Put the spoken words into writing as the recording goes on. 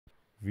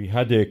We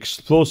had the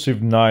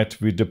explosive night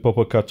with the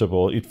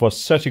Popocatépetl. It was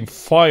setting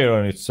fire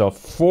on itself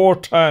 4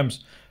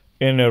 times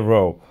in a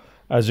row.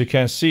 As you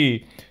can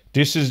see,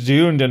 this is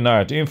during the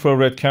night.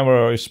 Infrared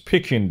camera is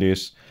picking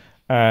this,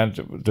 and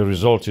the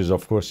result is,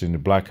 of course, in the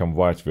black and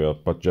white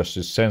world, but just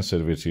the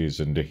sensitivity is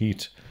in the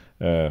heat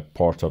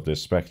part of the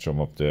spectrum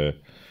of the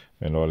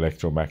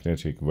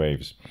electromagnetic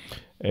waves.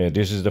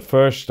 This is the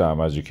first time,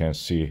 as you can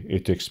see,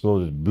 it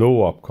exploded,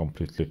 blew up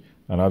completely.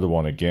 Another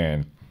one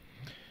again.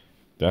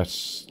 That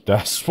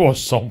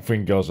was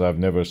something else. I've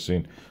never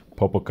seen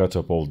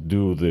Popocatépetl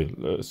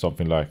do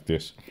something like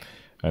this.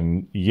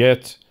 And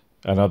yet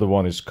another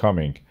one is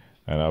coming,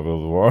 and I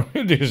will warn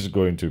you, this is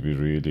going to be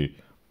really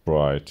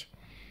bright.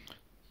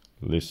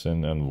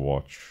 Listen and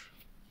watch.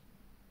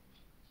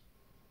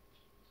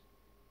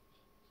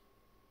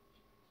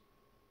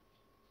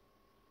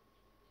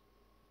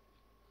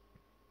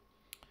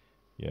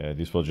 Yeah,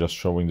 this was just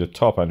showing the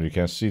top, and we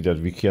can see that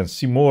we can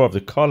see more of the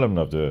column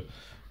of the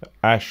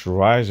ash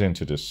rise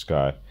into the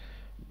sky.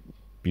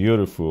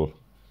 Beautiful,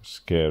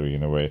 scary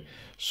in a way.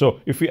 So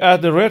if we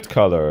add the red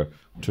color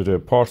to the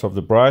part of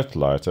the bright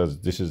light, as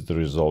this is the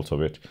result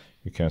of it,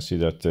 you can see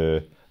that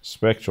the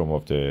spectrum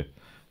of the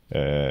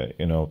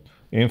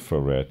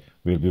infrared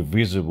will be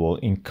visible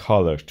in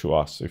color to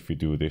us if we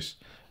do this.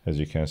 As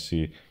you can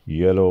see,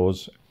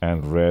 yellows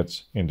and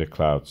reds in the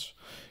clouds.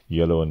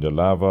 Yellow in the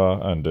lava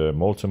and the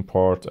molten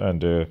part, and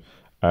the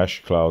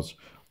ash clouds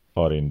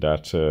are in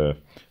that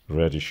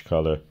reddish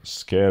color.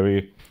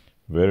 Scary,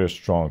 very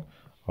strong.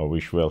 I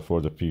wish well for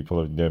the people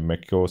of the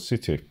Mexico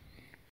City.